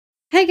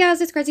Hey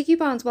guys, it's Craz-E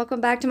Coupons. Welcome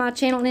back to my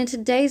channel, and in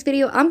today's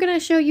video, I'm going to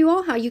show you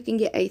all how you can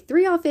get a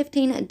 3 off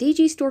 15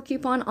 DG store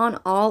coupon on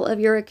all of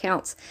your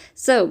accounts.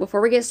 So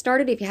before we get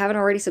started, if you haven't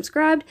already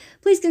subscribed,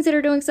 please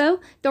consider doing so.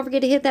 Don't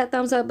forget to hit that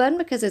thumbs up button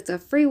because it's a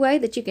free way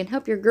that you can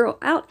help your girl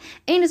out.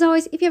 And as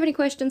always, if you have any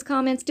questions,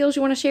 comments, deals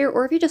you want to share,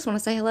 or if you just want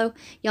to say hello,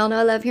 y'all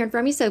know I love hearing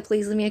from you, so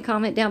please leave me a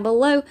comment down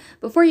below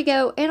before you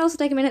go, and also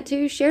take a minute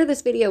to share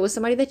this video with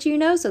somebody that you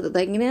know so that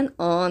they can get in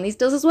on these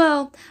deals as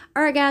well.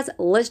 Alright guys,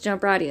 let's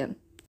jump right in.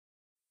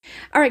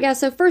 Alright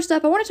guys, so first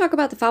up, I want to talk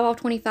about the 5 off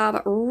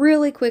 25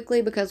 really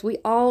quickly because we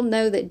all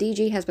know that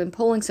DG has been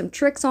pulling some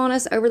tricks on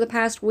us over the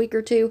past week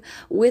or two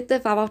with the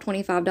 5 off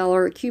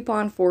 $25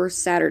 coupon for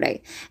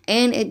Saturday.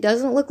 And it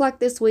doesn't look like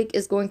this week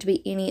is going to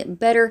be any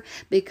better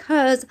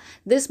because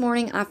this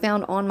morning I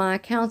found on my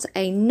accounts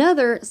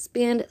another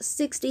spend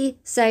 60,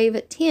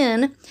 save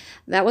 10.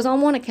 That was on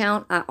one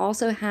account. I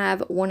also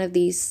have one of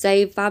these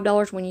save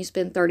 $5 when you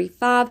spend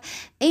 35,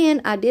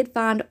 and I did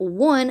find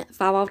one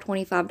 5 off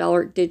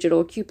 $25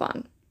 digital coupon.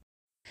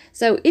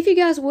 So if you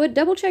guys would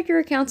double check your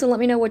accounts and let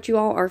me know what you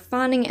all are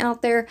finding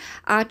out there.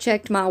 I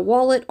checked my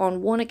wallet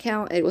on one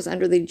account. It was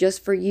under the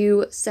just for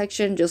you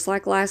section, just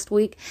like last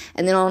week.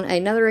 And then on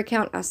another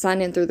account, I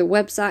signed in through the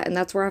website, and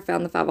that's where I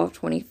found the 5 off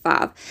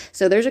 25.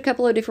 So there's a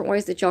couple of different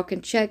ways that y'all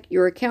can check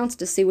your accounts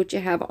to see what you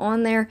have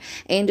on there.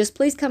 And just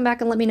please come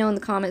back and let me know in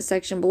the comment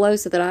section below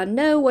so that I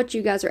know what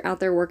you guys are out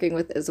there working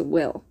with as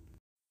well.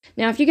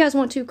 Now, if you guys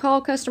want to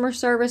call customer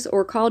service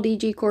or call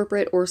DG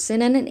Corporate or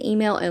send in an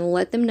email and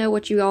let them know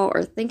what you all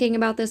are thinking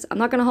about this, I'm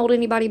not going to hold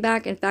anybody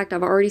back. In fact,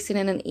 I've already sent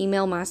in an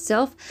email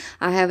myself.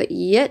 I have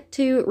yet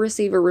to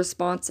receive a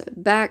response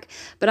back,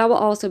 but I will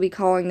also be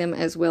calling them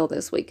as well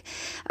this week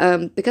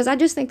because I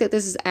just think that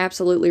this is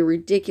absolutely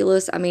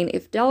ridiculous. I mean,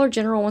 if Dollar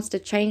General wants to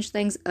change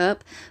things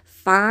up,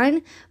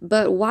 fine,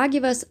 but why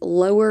give us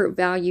lower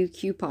value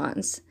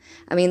coupons?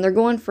 I mean, they're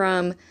going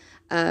from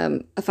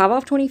a 5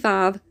 off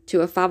 25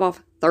 to a 5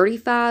 off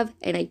 35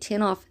 and a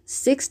 10 off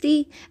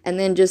 60, and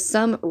then just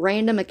some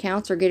random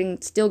accounts are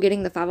still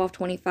getting the 5 off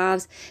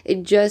 25s.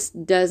 It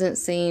just doesn't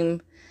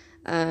seem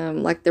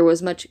like there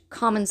was much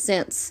common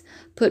sense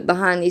put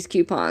behind these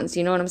coupons.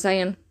 You know what I'm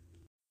saying?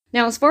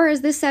 Now, as far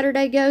as this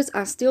Saturday goes,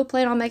 I still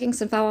plan on making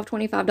some 5 off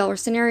 $25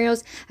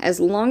 scenarios. As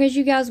long as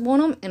you guys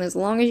want them, and as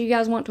long as you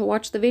guys want to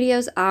watch the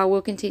videos, I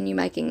will continue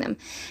making them.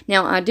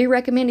 Now, I do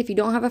recommend if you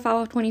don't have a 5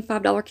 off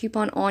 $25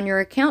 coupon on your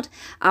account,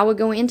 I would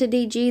go into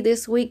DG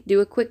this week,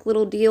 do a quick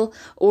little deal,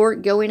 or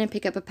go in and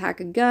pick up a pack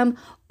of gum,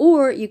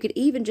 or you could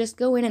even just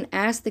go in and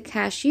ask the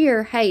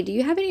cashier, hey, do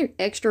you have any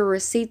extra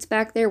receipts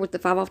back there with the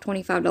 5 off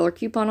 $25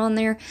 coupon on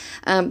there?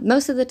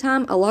 Most of the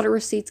time, a lot of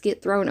receipts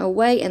get thrown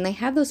away, and they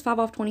have those 5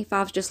 off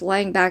 25s just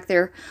laying back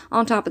there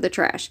on top of the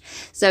trash.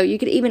 So you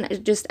could even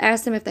just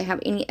ask them if they have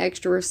any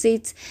extra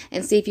receipts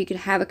and see if you could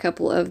have a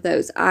couple of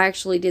those. I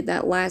actually did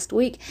that last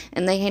week,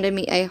 and they handed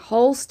me a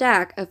whole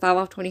stack of 5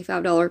 off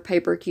 $25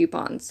 paper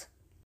coupons.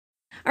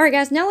 Alright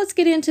guys, now let's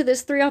get into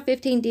this 3 off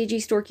 15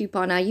 DG store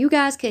coupon. Now you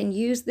guys can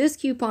use this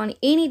coupon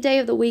any day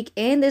of the week,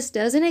 and this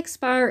doesn't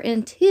expire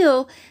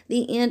until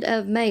the end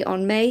of May,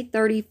 on May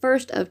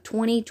 31st of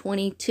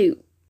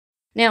 2022.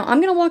 Now,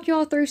 I'm going to walk you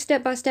all through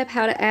step by step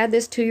how to add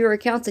this to your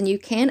accounts, and you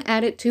can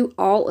add it to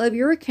all of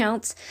your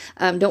accounts.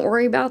 Don't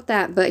worry about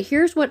that, but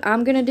here's what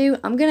I'm going to do.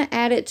 I'm going to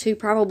add it to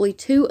probably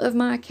 2 of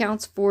my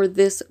accounts for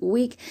this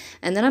week,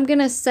 and then I'm going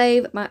to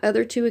save my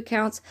other 2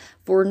 accounts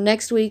for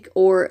next week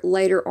or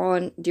later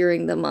on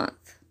during the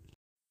month.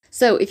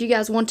 So if you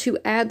guys want to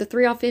add the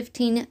 3 off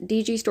 15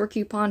 DG store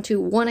coupon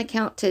to one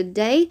account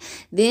today,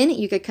 then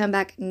you could come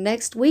back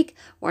next week,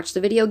 watch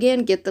the video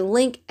again, get the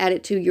link, add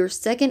it to your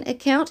second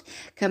account,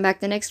 come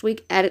back the next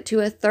week, add it to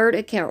a third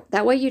account.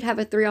 That way you'd have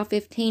a 3 off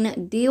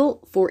 15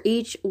 deal for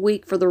each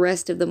week for the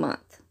rest of the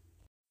month.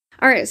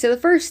 Alright, so the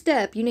first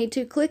step, you need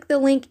to click the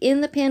link in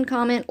the pinned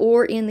comment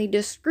or in the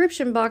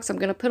description box. I'm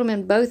going to put them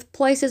in both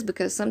places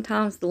because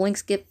sometimes the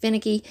links get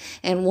finicky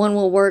and one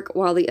will work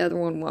while the other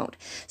one won't.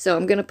 So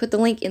I'm going to put the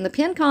link in the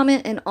pinned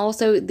comment and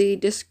also the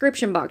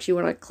description box. You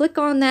want to click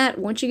on that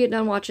once you get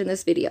done watching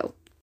this video.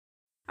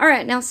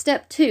 Alright, now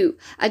step 2.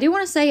 I do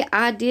want to say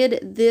I did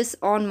this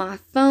on my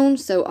phone,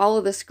 so all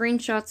of the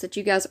screenshots that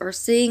you guys are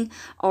seeing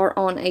are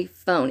on a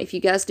phone. If you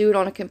guys do it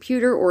on a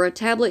computer or a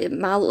tablet, it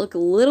might look a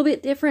little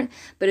bit different,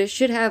 but it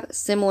should have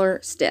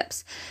similar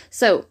steps.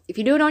 So if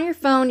you do it on your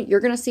phone, you're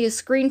going to see a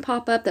screen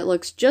pop up that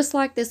looks just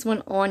like this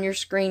one on your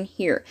screen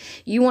here.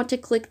 You want to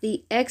click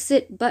the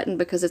exit button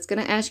because it's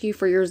going to ask you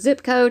for your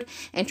zip code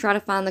and try to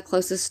find the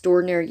closest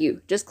store near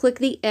you. Just click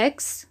the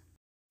X.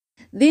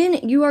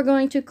 Then you are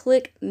going to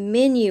click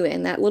menu,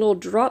 and that little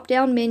drop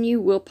down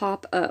menu will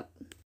pop up.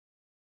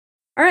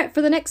 Alright,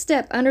 for the next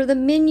step, under the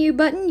menu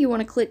button, you want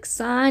to click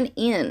sign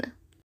in.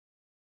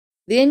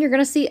 Then you're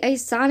going to see a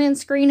sign in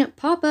screen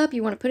pop up.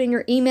 You want to put in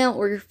your email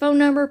or your phone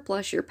number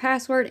plus your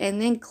password,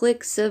 and then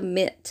click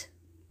submit.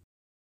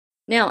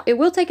 Now, it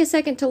will take a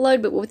second to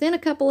load, but within a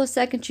couple of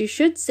seconds, you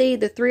should see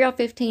the 3 off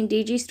 15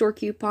 DG store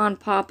coupon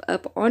pop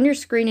up on your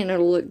screen, and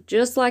it'll look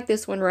just like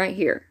this one right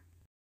here.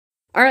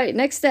 All right,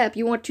 next step,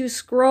 you want to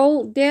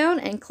scroll down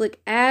and click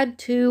Add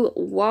to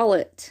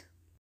Wallet.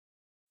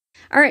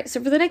 All right,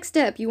 so for the next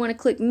step, you want to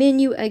click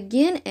Menu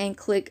again and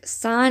click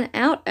Sign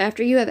Out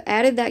after you have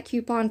added that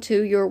coupon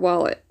to your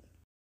wallet.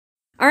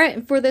 All right,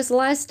 and for this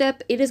last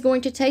step, it is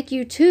going to take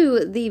you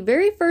to the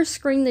very first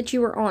screen that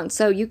you were on.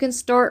 So you can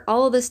start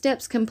all of the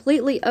steps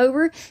completely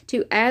over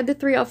to add the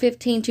 3 off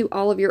 15 to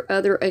all of your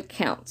other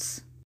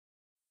accounts.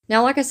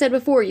 Now, like I said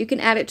before, you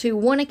can add it to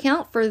one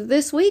account for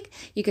this week.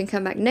 You can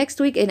come back next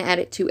week and add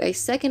it to a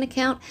second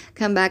account.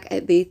 Come back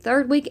at the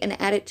third week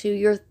and add it to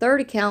your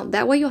third account.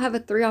 That way you'll have a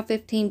 3 off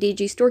 15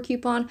 DG store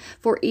coupon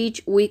for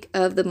each week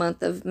of the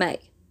month of May.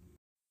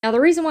 Now, the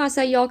reason why I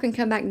say y'all can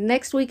come back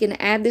next week and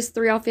add this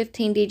 3 off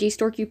 15 DG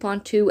store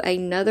coupon to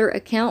another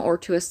account or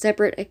to a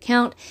separate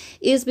account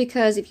is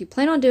because if you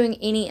plan on doing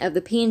any of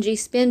the P&G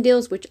spin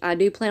deals, which I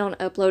do plan on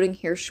uploading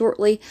here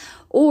shortly,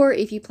 or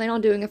if you plan on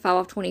doing a 5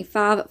 off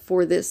 25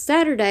 for this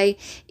Saturday,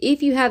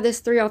 if you have this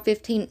 3 off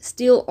 15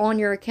 still on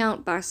your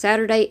account by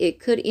Saturday, it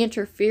could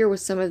interfere with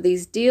some of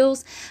these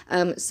deals.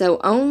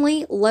 So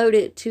only load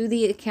it to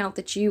the account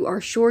that you are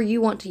sure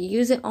you want to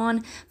use it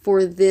on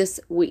for this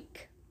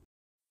week.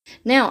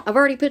 Now, I've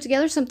already put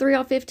together some 3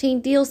 off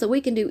 15 deals that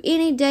we can do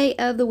any day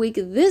of the week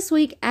this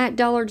week at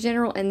Dollar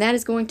General, and that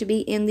is going to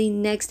be in the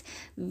next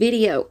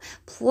video.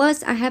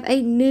 Plus, I have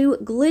a new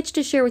glitch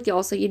to share with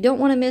y'all, so you don't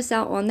want to miss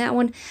out on that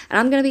one. And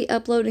I'm going to be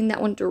uploading that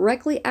one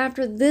directly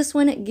after this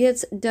one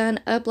gets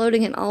done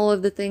uploading and all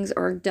of the things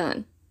are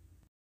done.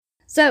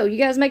 So, you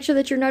guys make sure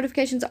that your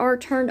notifications are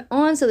turned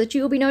on so that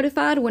you will be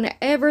notified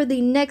whenever the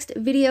next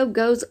video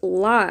goes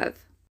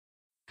live.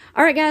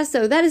 Alright guys,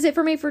 so that is it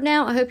for me for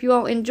now. I hope you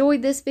all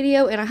enjoyed this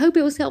video and I hope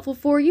it was helpful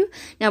for you.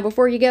 Now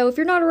before you go, if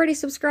you're not already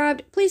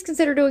subscribed, please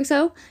consider doing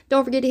so.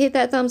 Don't forget to hit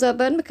that thumbs up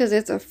button because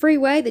it's a free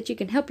way that you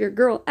can help your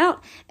girl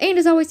out. And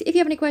as always, if you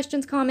have any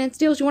questions, comments,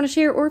 deals you want to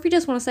share, or if you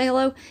just want to say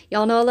hello,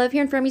 y'all know I love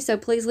hearing from you, so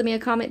please leave me a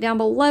comment down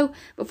below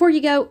before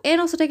you go.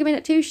 And also take a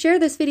minute to share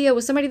this video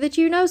with somebody that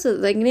you know so that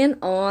they can get in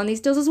on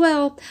these deals as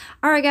well.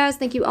 Alright guys,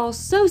 thank you all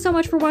so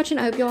much for watching.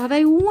 I hope you all have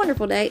a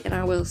wonderful day and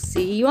I will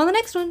see you on the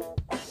next one.